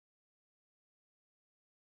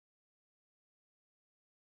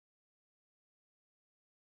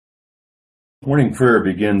Morning prayer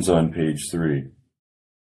begins on page 3.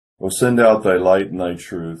 O send out thy light and thy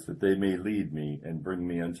truth, that they may lead me and bring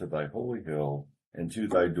me unto thy holy hill and to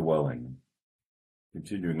thy dwelling.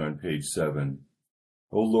 Continuing on page 7.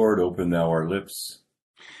 O Lord, open thou our lips,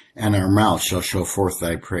 and our mouth shall show forth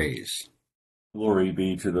thy praise. Glory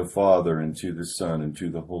be to the Father, and to the Son, and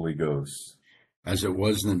to the Holy Ghost. As it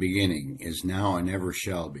was in the beginning, is now, and ever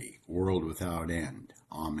shall be, world without end.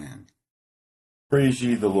 Amen. Praise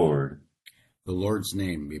ye the Lord. The Lord's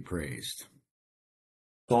name be praised.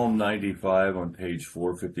 Psalm 95 on page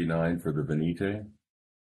 459 for the Venite.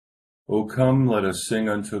 O come, let us sing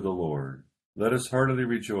unto the Lord. Let us heartily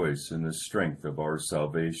rejoice in the strength of our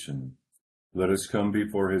salvation. Let us come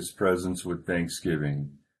before his presence with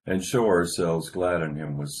thanksgiving, and show ourselves glad in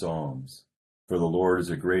him with psalms. For the Lord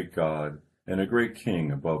is a great God, and a great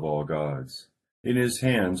King above all gods. In his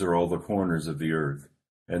hands are all the corners of the earth,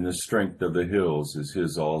 and the strength of the hills is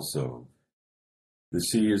his also. The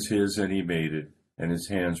sea is his, and he made it, and his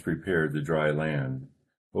hands prepared the dry land.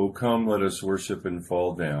 O come, let us worship and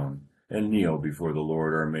fall down, and kneel before the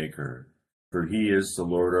Lord our Maker. For he is the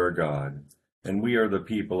Lord our God, and we are the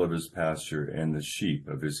people of his pasture and the sheep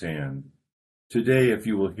of his hand. Today, if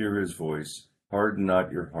you will hear his voice, harden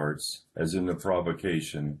not your hearts, as in the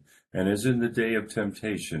provocation, and as in the day of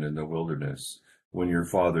temptation in the wilderness, when your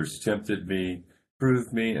fathers tempted me,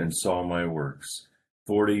 proved me, and saw my works.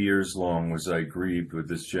 40 years long was I grieved with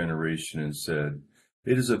this generation, and said,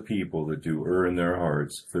 It is a people that do err in their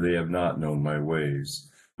hearts, for they have not known my ways,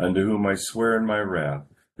 unto whom I swear in my wrath,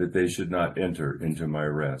 that they should not enter into my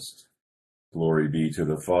rest. Glory be to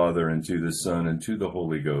the Father, and to the Son, and to the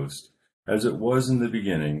Holy Ghost, as it was in the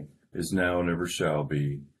beginning, is now, and ever shall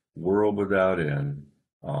be, world without end.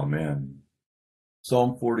 Amen.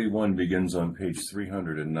 Psalm 41 begins on page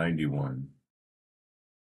 391.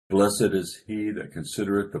 Blessed is he that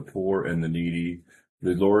considereth the poor and the needy.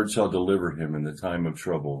 The Lord shall deliver him in the time of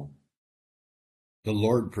trouble. The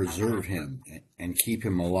Lord preserve him, and keep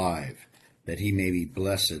him alive, that he may be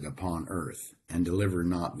blessed upon earth, and deliver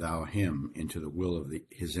not thou him into the will of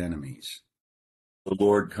his enemies. The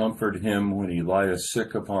Lord comfort him when he lieth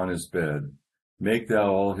sick upon his bed. Make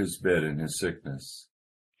thou all his bed in his sickness.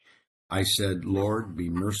 I said, Lord, be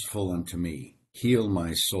merciful unto me. Heal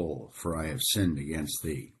my soul, for I have sinned against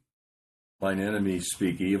thee. Mine enemies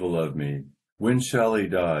speak evil of me. When shall he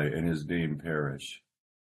die, and his name perish?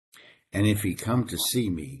 And if he come to see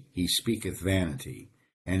me, he speaketh vanity,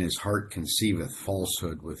 and his heart conceiveth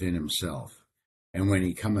falsehood within himself. And when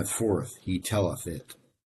he cometh forth, he telleth it.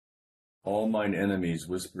 All mine enemies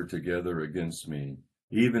whisper together against me.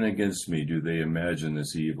 Even against me do they imagine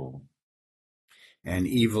this evil. An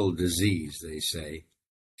evil disease, they say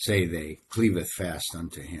they, cleaveth fast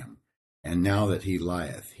unto him. And now that he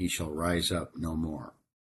lieth, he shall rise up no more.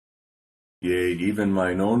 Yea, even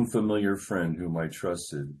mine own familiar friend whom I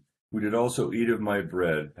trusted, who did also eat of my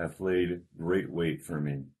bread, hath laid great weight for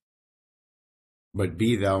me. But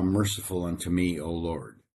be thou merciful unto me, O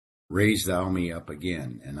Lord. Raise thou me up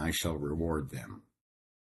again, and I shall reward them.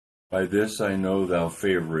 By this I know thou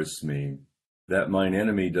favorest me, that mine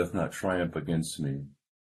enemy doth not triumph against me.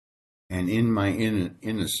 And in my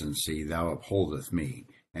innocency thou upholdest me,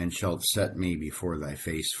 and shalt set me before thy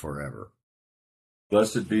face forever.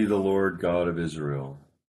 Blessed be the Lord God of Israel,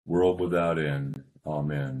 world without end.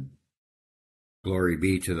 Amen. Glory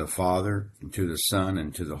be to the Father, and to the Son,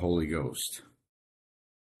 and to the Holy Ghost.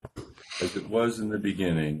 As it was in the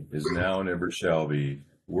beginning, is now, and ever shall be,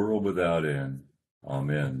 world without end.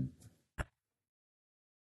 Amen.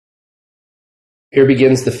 Here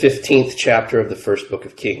begins the 15th chapter of the first book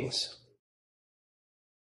of Kings.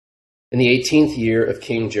 In the 18th year of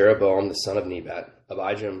King Jeroboam the son of Nebat,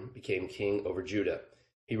 Abijam became king over Judah.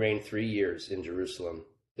 He reigned 3 years in Jerusalem.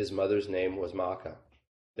 His mother's name was Maacah,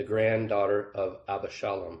 the granddaughter of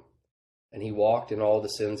Abishalom. And he walked in all the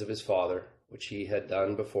sins of his father, which he had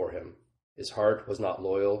done before him. His heart was not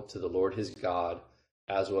loyal to the Lord his God,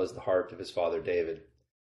 as was the heart of his father David.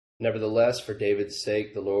 Nevertheless, for David's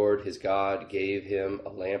sake, the Lord his God gave him a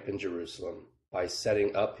lamp in Jerusalem, by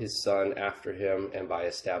setting up his son after him and by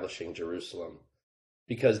establishing Jerusalem,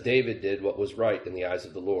 because David did what was right in the eyes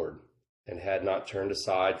of the Lord, and had not turned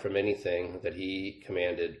aside from anything that he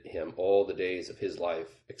commanded him all the days of his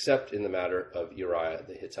life, except in the matter of Uriah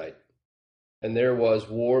the Hittite. And there was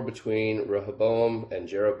war between Rehoboam and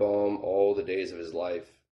Jeroboam all the days of his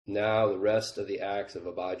life. Now the rest of the acts of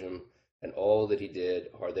Abijam and all that he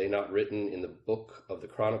did, are they not written in the book of the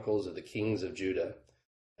Chronicles of the kings of Judah?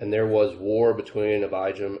 And there was war between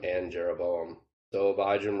Abijam and Jeroboam. So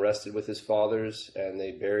Abijam rested with his fathers, and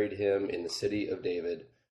they buried him in the city of David.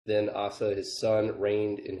 Then Asa his son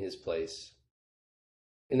reigned in his place.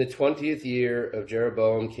 In the 20th year of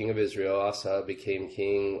Jeroboam king of Israel, Asa became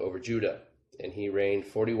king over Judah, and he reigned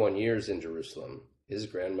 41 years in Jerusalem. His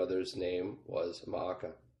grandmother's name was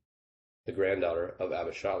Maacah, the granddaughter of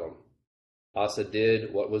Abishalom. Asa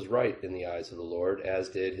did what was right in the eyes of the Lord, as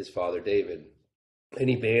did his father David. And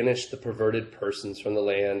he banished the perverted persons from the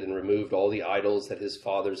land and removed all the idols that his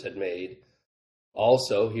fathers had made.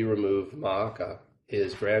 Also, he removed Maacah,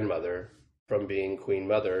 his grandmother, from being queen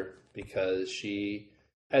mother, because she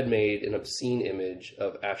had made an obscene image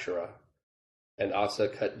of Asherah. And Asa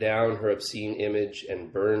cut down her obscene image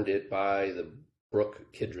and burned it by the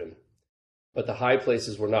brook Kidron. But the high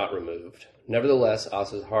places were not removed. Nevertheless,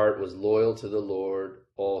 Asa's heart was loyal to the Lord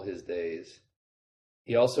all his days.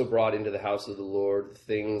 He also brought into the house of the Lord the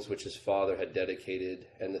things which his father had dedicated,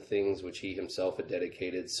 and the things which he himself had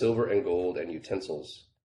dedicated, silver and gold and utensils.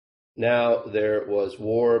 Now there was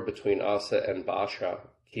war between Asa and Baasha,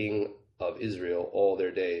 king of Israel, all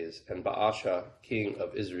their days. And Baasha, king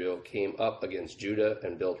of Israel, came up against Judah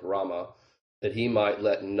and built Ramah, that he might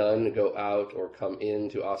let none go out or come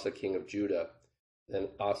in to Asa, king of Judah. Then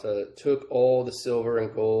Asa took all the silver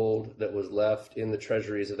and gold that was left in the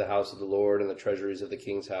treasuries of the house of the Lord and the treasuries of the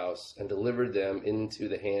king's house, and delivered them into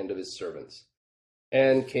the hand of his servants.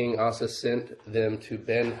 And King Asa sent them to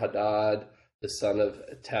Ben-Hadad, the son of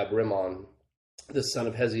Tabrimon, the son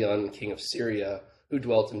of Hezion, king of Syria, who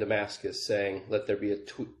dwelt in Damascus, saying, Let there be a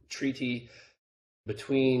treaty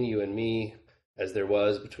between you and me, as there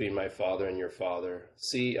was between my father and your father.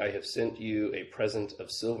 See, I have sent you a present of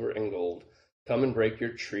silver and gold. Come and break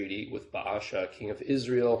your treaty with Baasha, king of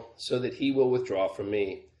Israel, so that he will withdraw from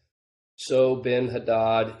me. So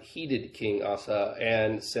Ben-Hadad heeded King Asa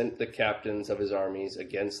and sent the captains of his armies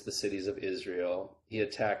against the cities of Israel. He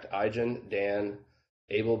attacked Ijon, Dan,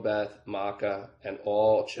 Abel-Beth, Maacah, and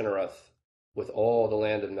all Chinnereth, with all the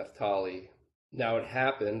land of Naphtali. Now it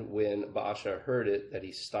happened, when Baasha heard it, that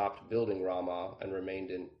he stopped building Ramah and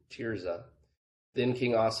remained in Tirzah. Then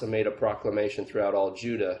King Asa made a proclamation throughout all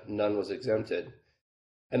Judah, none was exempted.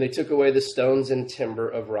 And they took away the stones and timber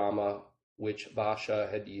of Ramah, which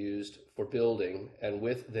Baasha had used for building, and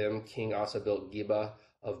with them King Asa built Gibeah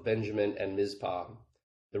of Benjamin and Mizpah.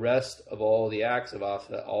 The rest of all the acts of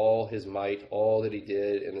Asa, all his might, all that he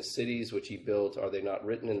did, and the cities which he built, are they not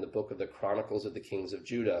written in the book of the Chronicles of the kings of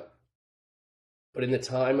Judah? But in the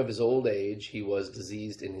time of his old age he was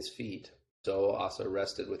diseased in his feet. So Asa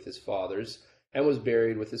rested with his fathers, and was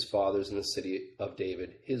buried with his fathers in the city of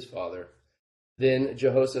David, his father. Then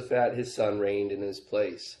Jehoshaphat his son reigned in his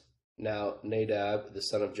place. Now Nadab the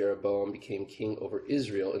son of Jeroboam became king over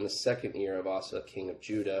Israel in the 2nd year of Asa king of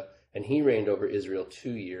Judah, and he reigned over Israel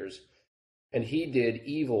 2 years. And he did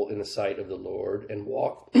evil in the sight of the Lord, and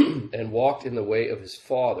walked in the way of his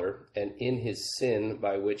father, and in his sin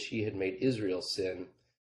by which he had made Israel sin.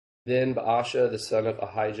 Then Baasha the son of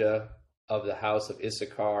Ahijah of the house of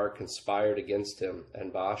Issachar conspired against him,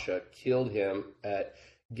 and Baasha killed him at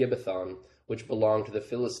Gibbethon, which belonged to the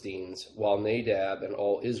Philistines, while Nadab and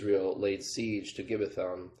all Israel laid siege to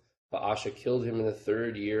Gibbethon. Baasha killed him in the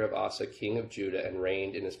 3rd year of Asa king of Judah, and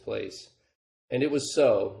reigned in his place. And it was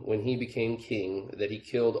so, when he became king, that he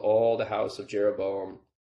killed all the house of Jeroboam.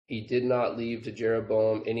 He did not leave to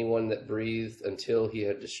Jeroboam anyone that breathed, until he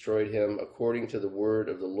had destroyed him, according to the word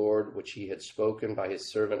of the Lord which he had spoken by his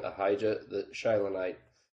servant Ahijah the Shilonite,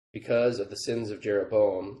 because of the sins of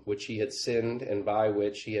Jeroboam, which he had sinned, and by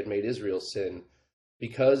which he had made Israel sin,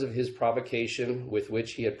 because of his provocation with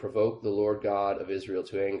which he had provoked the Lord God of Israel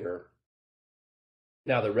to anger.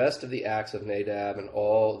 Now the rest of the acts of Nadab and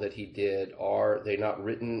all that he did, are they not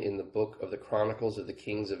written in the book of the Chronicles of the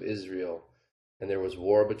kings of Israel? And there was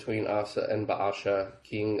war between Asa and Baasha,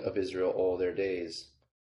 king of Israel, all their days.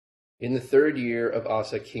 In the 3rd year of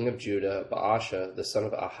Asa, king of Judah, Baasha, the son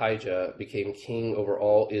of Ahijah, became king over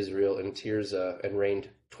all Israel in Tirzah, and reigned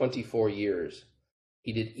 24 years.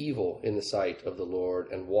 He did evil in the sight of the Lord,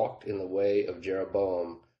 and walked in the way of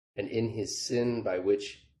Jeroboam, and in his sin by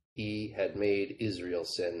which he had made Israel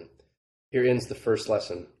sin. Here ends the first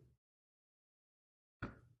lesson.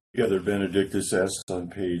 Together, Benedictus S. on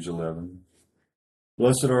page 11.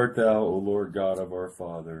 Blessed art thou, O Lord God of our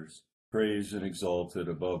fathers, praised and exalted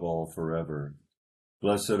above all forever.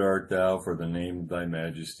 Blessed art thou for the name of thy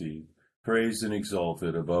majesty, praised and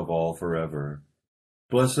exalted above all forever.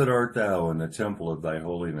 Blessed art thou in the temple of thy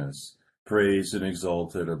holiness, praised and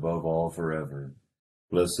exalted above all forever.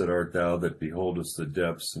 Blessed art thou that beholdest the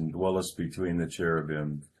depths and dwellest between the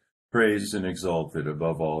cherubim, praised and exalted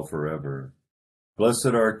above all forever. Blessed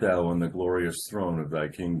art thou in the glorious throne of thy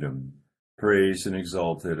kingdom, praised and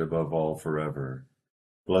exalted above all forever.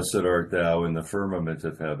 Blessed art thou in the firmament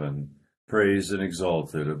of heaven, praised and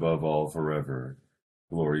exalted above all forever.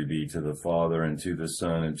 Glory be to the Father, and to the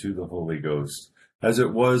Son, and to the Holy Ghost, as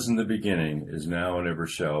it was in the beginning, is now, and ever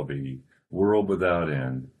shall be, world without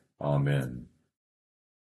end. Amen.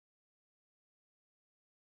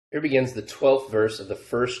 Here begins the 12th verse of the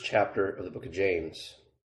first chapter of the book of James.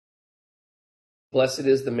 Blessed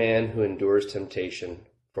is the man who endures temptation,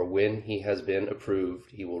 for when he has been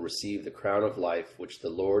approved, he will receive the crown of life which the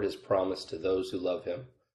Lord has promised to those who love him.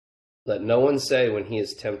 Let no one say when he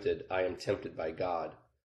is tempted, I am tempted by God.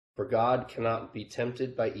 For God cannot be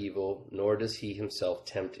tempted by evil, nor does he himself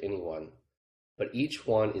tempt anyone. But each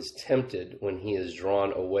one is tempted when he is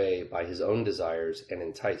drawn away by his own desires and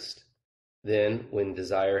enticed. Then, when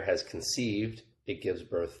desire has conceived, it gives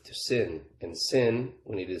birth to sin, and sin,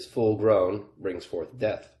 when it is full grown, brings forth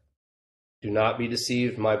death. Do not be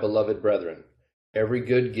deceived, my beloved brethren. Every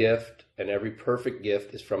good gift and every perfect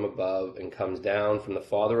gift is from above and comes down from the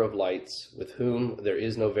Father of lights, with whom there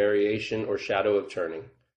is no variation or shadow of turning.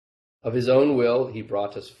 Of his own will he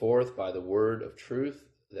brought us forth by the word of truth,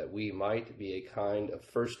 that we might be a kind of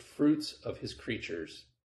first fruits of his creatures.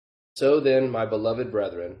 So then, my beloved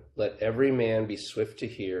brethren, let every man be swift to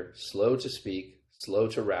hear, slow to speak, slow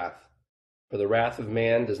to wrath. For the wrath of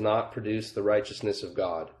man does not produce the righteousness of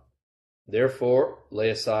God. Therefore, lay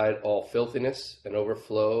aside all filthiness and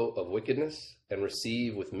overflow of wickedness, and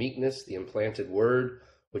receive with meekness the implanted word,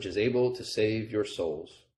 which is able to save your souls.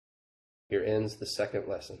 Here ends the second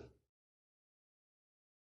lesson.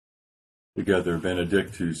 Together,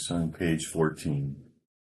 Benedictus on page 14.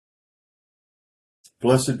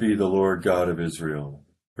 Blessed be the Lord God of Israel,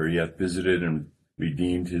 for he hath visited and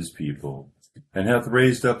redeemed his people, and hath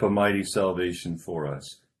raised up a mighty salvation for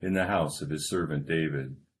us in the house of his servant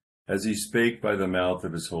David, as he spake by the mouth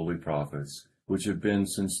of his holy prophets, which have been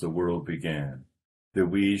since the world began, that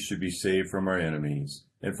we should be saved from our enemies,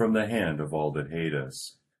 and from the hand of all that hate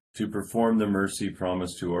us, to perform the mercy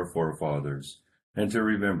promised to our forefathers, and to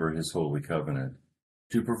remember his holy covenant,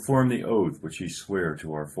 to perform the oath which he sware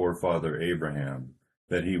to our forefather Abraham,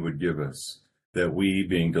 that he would give us, that we,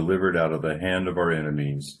 being delivered out of the hand of our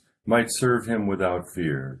enemies, might serve him without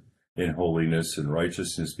fear, in holiness and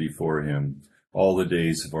righteousness before him, all the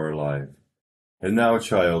days of our life. And thou,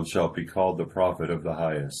 child, shalt be called the prophet of the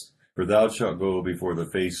highest, for thou shalt go before the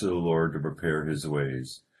face of the Lord to prepare his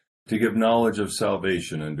ways, to give knowledge of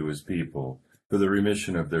salvation unto his people, for the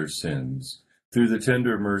remission of their sins, through the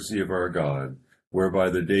tender mercy of our God, whereby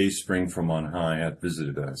the day spring from on high hath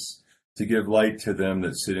visited us, to give light to them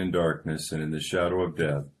that sit in darkness and in the shadow of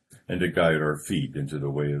death, and to guide our feet into the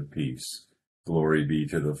way of peace. Glory be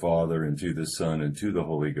to the Father, and to the Son, and to the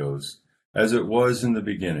Holy Ghost, as it was in the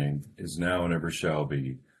beginning, is now, and ever shall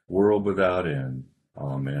be, world without end.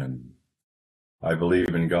 Amen. I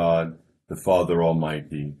believe in God, the Father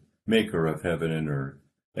Almighty, maker of heaven and earth,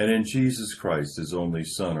 and in Jesus Christ, his only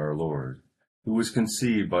Son, our Lord, who was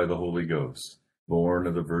conceived by the Holy Ghost, born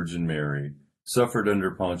of the Virgin Mary, suffered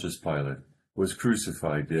under Pontius Pilate, was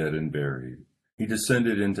crucified, dead, and buried. He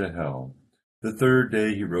descended into hell. The third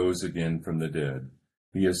day he rose again from the dead.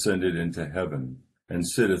 He ascended into heaven, and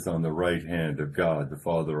sitteth on the right hand of God the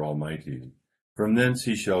Father Almighty. From thence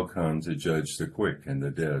he shall come to judge the quick and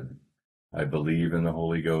the dead. I believe in the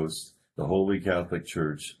Holy Ghost, the Holy Catholic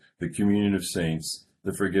Church, the communion of saints,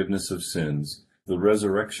 the forgiveness of sins, the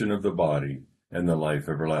resurrection of the body, and the life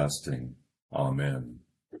everlasting. Amen.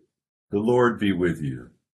 The Lord be with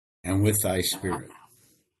you. And with thy spirit.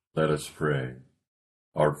 Let us pray.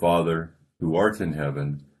 Our Father, who art in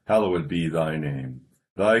heaven, hallowed be thy name.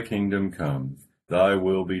 Thy kingdom come, thy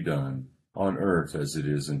will be done, on earth as it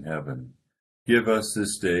is in heaven. Give us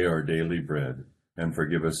this day our daily bread, and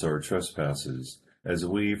forgive us our trespasses, as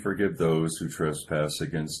we forgive those who trespass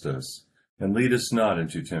against us. And lead us not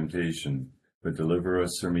into temptation, but deliver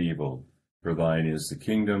us from evil. For thine is the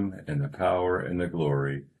kingdom, and the power, and the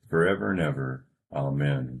glory, forever and ever.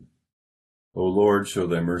 Amen. O Lord, show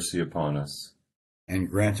thy mercy upon us. And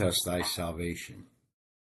grant us thy salvation.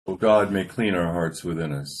 O God, may clean our hearts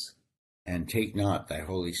within us. And take not thy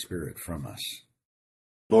Holy Spirit from us.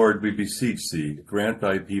 Lord, we beseech thee, grant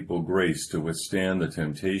thy people grace to withstand the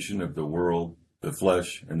temptation of the world, the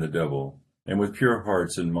flesh, and the devil, and with pure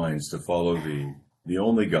hearts and minds to follow thee, the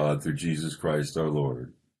only God, through Jesus Christ our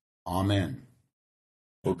Lord. Amen.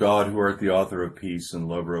 O God, who art the author of peace and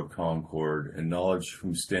lover of concord, and knowledge,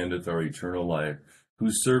 whom standeth our eternal life,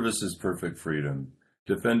 whose service is perfect freedom,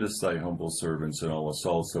 defend us, thy humble servants, in all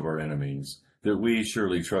assaults of our enemies, that we,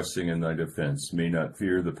 surely trusting in thy defense, may not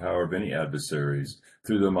fear the power of any adversaries,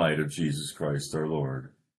 through the might of Jesus Christ our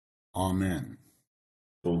Lord. Amen.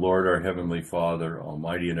 O Lord, our heavenly Father,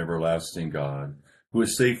 almighty and everlasting God, who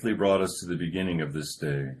has safely brought us to the beginning of this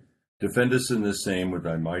day. Defend us in the same with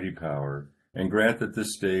thy mighty power, and grant that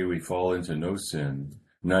this day we fall into no sin,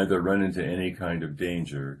 neither run into any kind of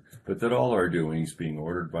danger, but that all our doings, being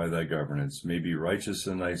ordered by thy governance, may be righteous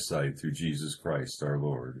in thy sight through Jesus Christ our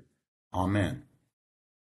Lord. Amen.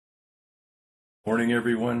 Morning,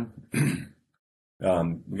 everyone.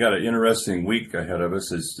 We got an interesting week ahead of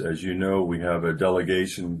us. As you know, we have a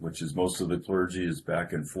delegation, which is most of the clergy is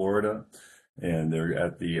back in Florida, and they're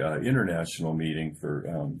at the international meeting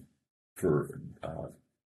for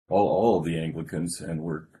all of the Anglicans, and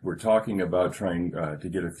we're talking about trying to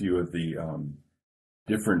get a few of the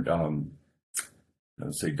different I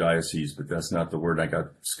would say dioceses, but that's not the word.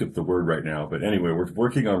 Skipped the word right now. But anyway, we're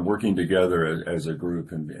working on working together as a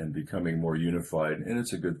group and becoming more unified, and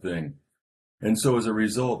it's a good thing. And so as a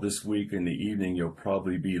result, this week in the evening, you'll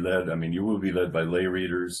probably be led, you will be led by lay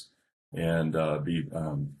readers and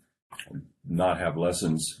not have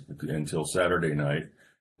lessons until Saturday night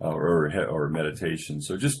or meditation.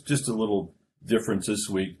 So just a little difference this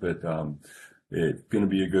week, but it's going to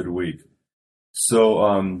be a good week. So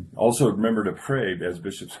also remember to pray, as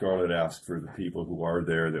Bishop Scarlett asked, for the people who are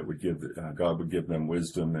there, that would God would give them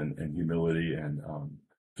wisdom and humility and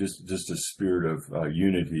just a spirit of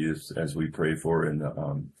unity as we pray for in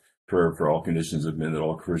the prayer for all conditions of men, that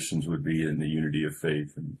all Christians would be in the unity of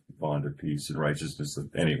faith and bond of peace and righteousness.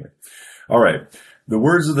 Anyway, all right, the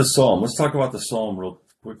words of the psalm. Let's talk about the psalm real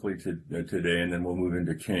quickly today, and then we'll move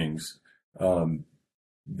into Kings.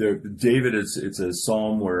 David, it's a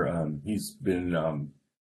psalm where he's been, I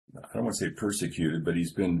don't want to say persecuted, but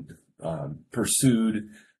he's been pursued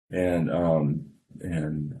and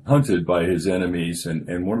hunted by his enemies.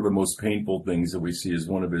 And one of the most painful things that we see is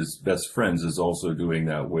one of his best friends is also doing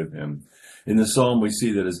that with him. In the psalm, we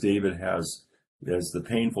see that as David has the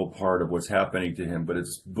painful part of what's happening to him, but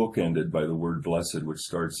it's bookended by the word blessed, which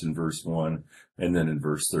starts in verse 1 and then in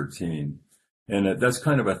verse 13. And that's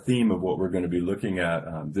kind of a theme of what we're going to be looking at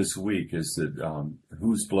this week, is that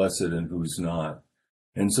who's blessed and who's not.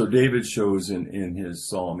 And so David shows in his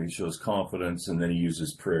psalm, he shows confidence, and then he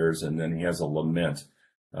uses prayers, and then he has a lament,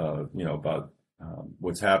 about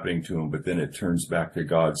what's happening to him, but then it turns back to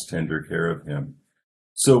God's tender care of him.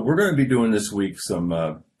 So we're going to be doing this week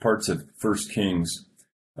some parts of First Kings.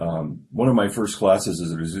 One of my first classes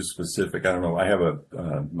is specific. I don't know. I have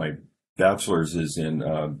my bachelor's is in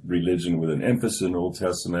religion with an emphasis in Old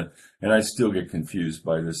Testament, and I still get confused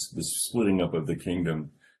by this splitting up of the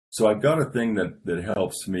kingdom. So I've got a thing that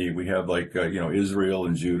helps me. We have Israel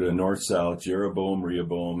and Judah, north, south, Jeroboam,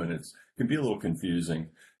 Rehoboam, and it can be a little confusing.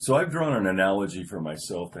 So I've drawn an analogy for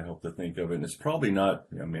myself to help to think of it. And it's probably not,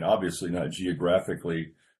 obviously not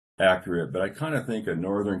geographically accurate, but I kind of think of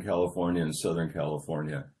Northern California and Southern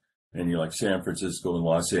California. And like San Francisco and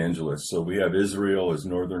Los Angeles. So we have Israel as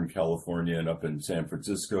Northern California and up in San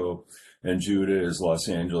Francisco, and Judah is Los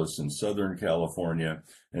Angeles and Southern California.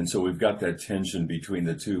 And so we've got that tension between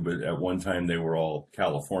the two, but at one time they were all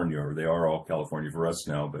California, or they are all California for us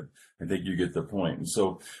now, but I think you get the point. And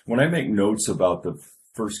so when I make notes about the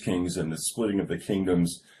First Kings and the splitting of the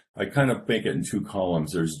kingdoms, I kind of make it in two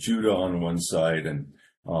columns. There's Judah on one side and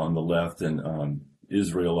on the left, and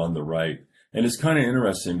Israel on the right. And it's kind of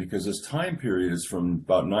interesting because this time period is from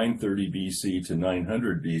about 930 BC to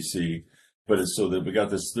 900 BC, but it's so that we got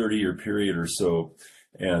this 30-year period or so,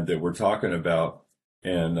 and that we're talking about.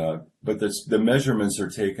 And but the measurements are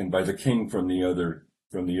taken by the king from the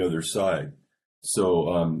other side.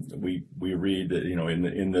 So we read that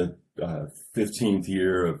in the 15th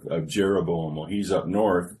year of Jeroboam, well, he's up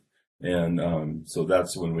north, and so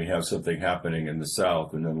that's when we have something happening in the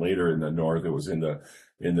south, and then later in the north it was in the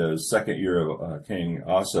second year of King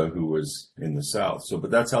Asa, who was in the south. So, but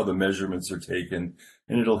that's how the measurements are taken,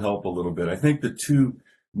 and it'll help a little bit. I think the two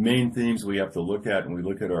main themes we have to look at, and we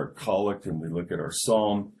look at our collect and we look at our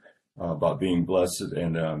psalm about being blessed,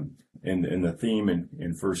 and the theme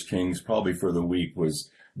in First Kings probably for the week was,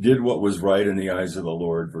 did what was right in the eyes of the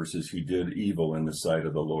Lord versus he did evil in the sight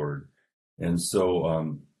of the Lord. And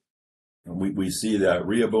so we see that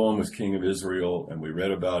Rehoboam was king of Israel, and we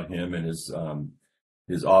read about him and his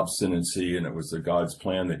obstinacy, and it was God's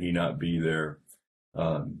plan that he not be there.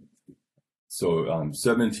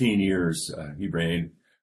 17 years he reigned.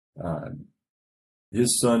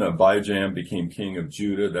 His son Abijam became king of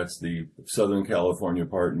Judah. That's the Southern California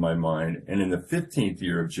part in my mind. And in the 15th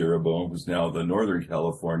year of Jeroboam, who's now the Northern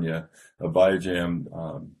California, Abijam,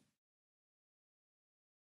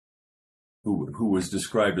 who was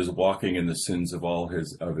described as walking in the sins of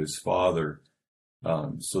his father.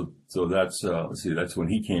 So that's let's see, that's when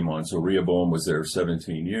he came on. So Rehoboam was there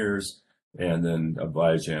 17 years, and then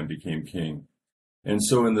Abijam became king. And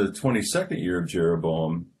so in the 22nd year of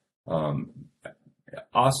Jeroboam,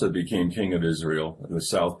 Asa became king of Israel, the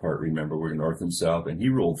south part, remember, we're north and south, and he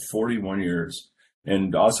ruled 41 years.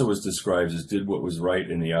 And Asa was described as did what was right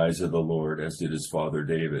in the eyes of the Lord, as did his father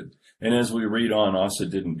David. And as we read on, Asa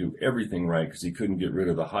didn't do everything right because he couldn't get rid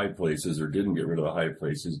of the high places or didn't get rid of the high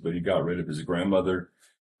places, but he got rid of his grandmother,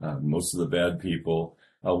 most of the bad people.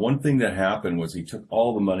 One thing that happened was he took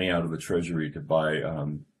all the money out of the treasury to buy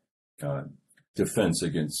defense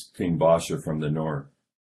against King Baasha from the north.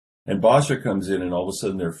 And Baasha comes in, and all of a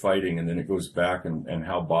sudden they're fighting, and then it goes back and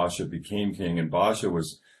how Baasha became king. And Baasha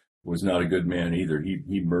was not a good man either.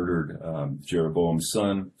 He murdered Jeroboam's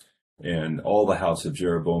son and all the house of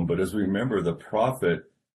Jeroboam. But as we remember, the prophet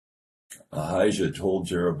Ahijah told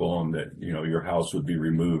Jeroboam that, your house would be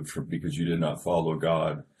removed because you did not follow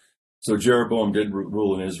God. So Jeroboam did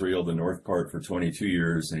rule in Israel, the north part, for 22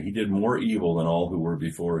 years, and he did more evil than all who were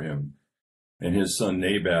before him. And his son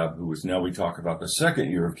Nabab, who was, now we talk about the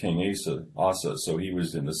second year of King Asa, so he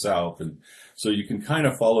was in the south. And so you can kind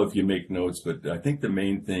of follow if you make notes, but I think the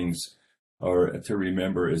main things are to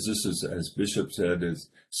remember is this is, as Bishop said, is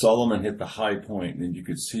Solomon hit the high point, and you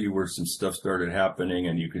could see where some stuff started happening,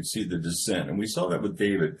 and you could see the descent. And we saw that with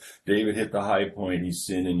David. David hit the high point, he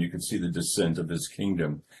sinned, and you could see the descent of his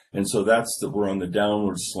kingdom. And so we're on the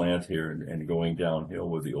downward slant here and going downhill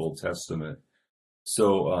with the Old Testament.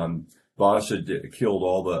 So, Baasha killed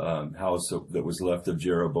all the house that was left of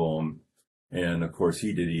Jeroboam, and of course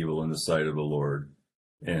he did evil in the sight of the Lord.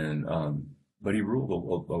 And but he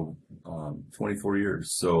ruled 24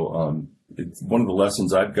 years. So it's one of the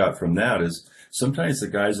lessons I've got from that is sometimes the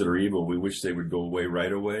guys that are evil, we wish they would go away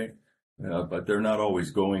right away, but they're not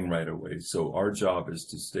always going right away. So our job is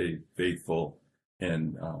to stay faithful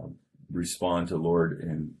and respond to Lord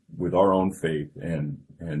and with our own faith and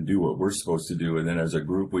do what we're supposed to do. And then as a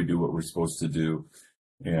group, we do what we're supposed to do.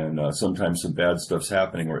 And sometimes some bad stuff's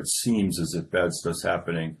happening, or it seems as if bad stuff's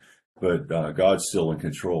happening, but God's still in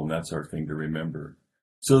control, and that's our thing to remember.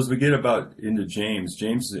 So as we get into James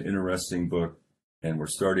is an interesting book, and we're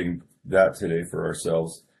starting that today for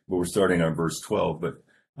ourselves, but we're starting on verse 12. But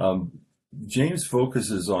James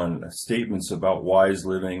focuses on statements about wise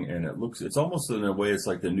living, and it's almost in a way, it's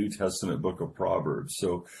like the New Testament book of Proverbs.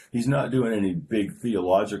 So he's not doing any big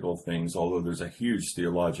theological things, although there's a huge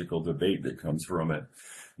theological debate that comes from it.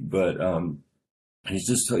 But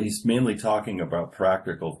he's mainly talking about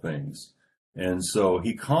practical things. And so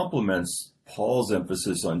he complements Paul's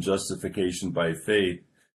emphasis on justification by faith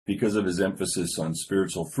because of his emphasis on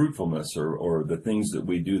spiritual fruitfulness or the things that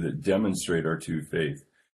we do that demonstrate our true faith.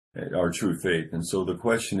 And so the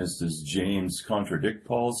question is, does James contradict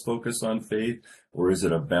Paul's focus on faith, or is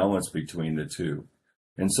it a balance between the two?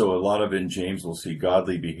 And so a lot of in James we'll see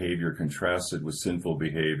godly behavior contrasted with sinful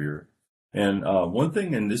behavior. And one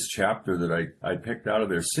thing in this chapter that I picked out of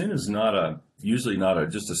there, sin is usually not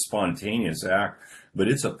just a spontaneous act, but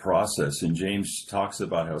it's a process. And James talks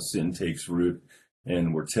about how sin takes root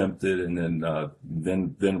and we're tempted, and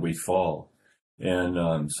then we fall.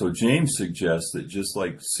 And so James suggests that just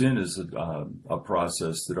like sin is a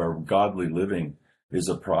process, that our godly living is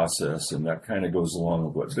a process, and that kind of goes along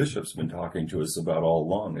with what Bishop's been talking to us about all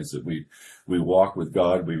along, is that we walk with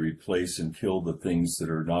God, we replace and kill the things that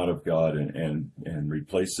are not of God and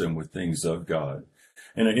replace them with things of God.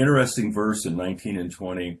 And an interesting verse in 19 and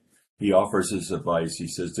 20, he offers his advice. He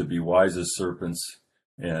says to be wise as serpents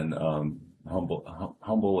and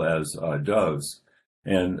humble as doves.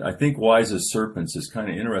 And I think wise as serpents is kind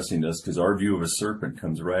of interesting to us because our view of a serpent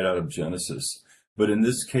comes right out of Genesis. But in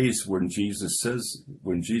this case, when Jesus,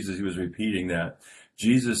 he was repeating that,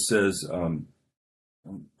 Jesus says,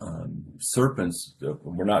 serpents,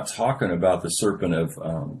 we're not talking about the serpent of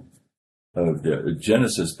the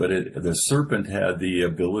Genesis, but the serpent had the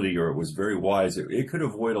ability, or it was very wise. It could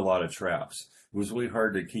avoid a lot of traps. It was really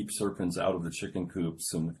hard to keep serpents out of the chicken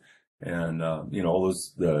coops and all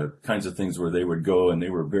those, the kinds of things where they would go, and they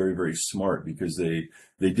were very, very smart because they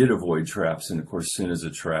did avoid traps. And of course, sin is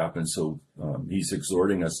a trap. And so, he's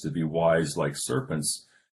exhorting us to be wise like serpents,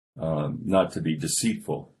 not to be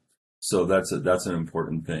deceitful. So that's an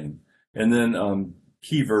important thing. And then,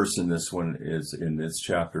 key verse in this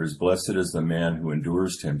chapter is, blessed is the man who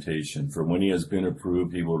endures temptation, for when he has been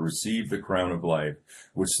approved, he will receive the crown of life,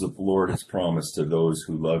 which the Lord has promised to those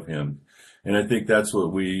who love him. And I think that's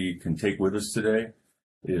what we can take with us today,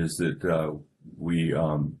 is that we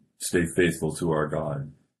stay faithful to our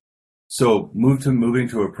God. So moving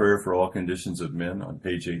to a prayer for all conditions of men on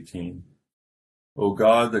page 18. O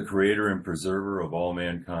God, the creator and preserver of all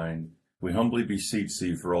mankind, we humbly beseech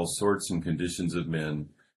thee for all sorts and conditions of men,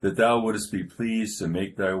 that thou wouldest be pleased to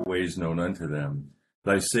make thy ways known unto them,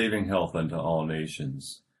 thy saving health unto all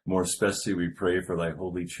nations. More especially we pray for thy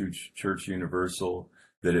holy Church Universal,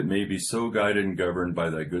 that it may be so guided and governed by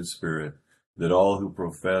thy good Spirit, that all who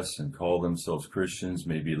profess and call themselves Christians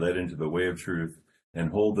may be led into the way of truth, and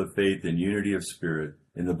hold the faith in unity of spirit,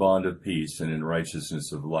 in the bond of peace, and in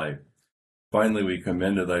righteousness of life. Finally, we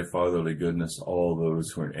commend to thy fatherly goodness all those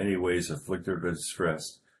who are in any ways afflicted or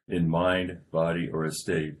distressed, in mind, body, or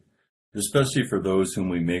estate, especially for those whom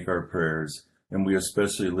we make our prayers, and we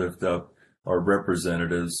especially lift up our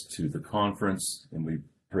representatives to the conference, and we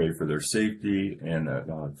pray for their safety and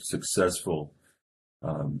successful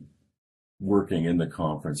working in the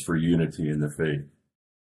conference for unity in the faith.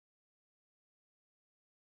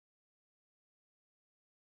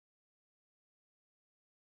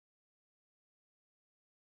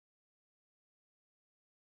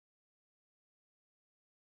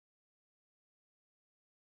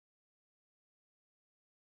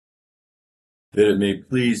 That it may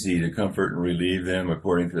please thee to comfort and relieve them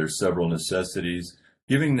according to their several necessities,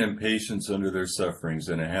 giving them patience under their sufferings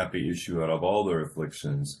and a happy issue out of all their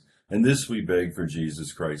afflictions. And this we beg for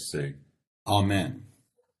Jesus Christ's sake. Amen.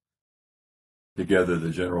 Together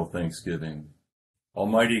the general thanksgiving.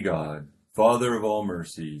 Almighty God, Father of all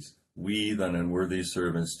mercies, we, thine unworthy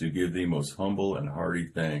servants, do give thee most humble and hearty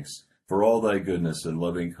thanks for all thy goodness and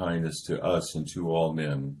loving kindness to us and to all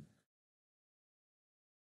men.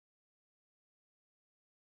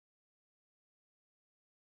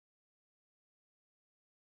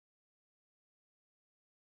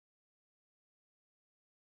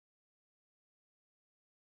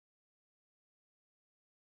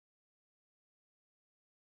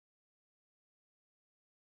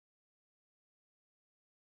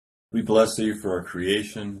 We bless thee for our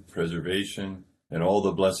creation, preservation, and all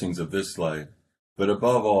the blessings of this life, but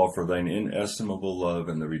above all for thine inestimable love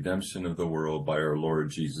and the redemption of the world by our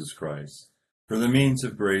Lord Jesus Christ, for the means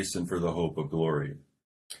of grace and for the hope of glory.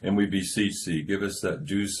 And we beseech thee, give us that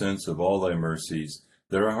due sense of all thy mercies,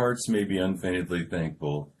 that our hearts may be unfeignedly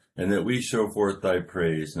thankful, and that we show forth thy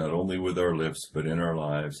praise not only with our lips but in our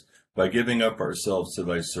lives, by giving up ourselves to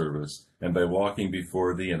thy service, and by walking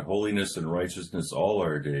before thee in holiness and righteousness all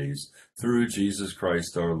our days, through Jesus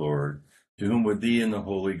Christ our Lord, to whom with thee and the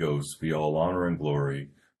Holy Ghost be all honor and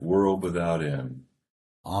glory, world without end.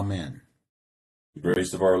 Amen. The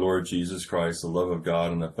grace of our Lord Jesus Christ, the love of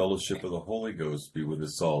God, and the fellowship of the Holy Ghost be with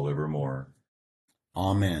us all evermore.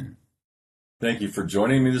 Amen. Thank you for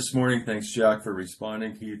joining me this morning. Thanks, Jack, for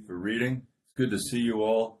responding, Keith, for reading. It's good to see you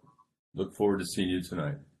all. Look forward to seeing you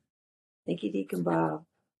tonight. Thank you, Deacon Bob.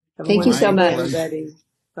 Have Thank a you so wonderful day, much. everybody.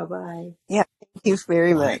 Bye-bye. Yeah, thank you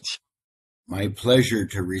very My, much. my pleasure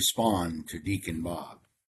to respond to Deacon Bob.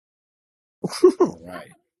 All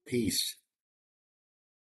right. Peace.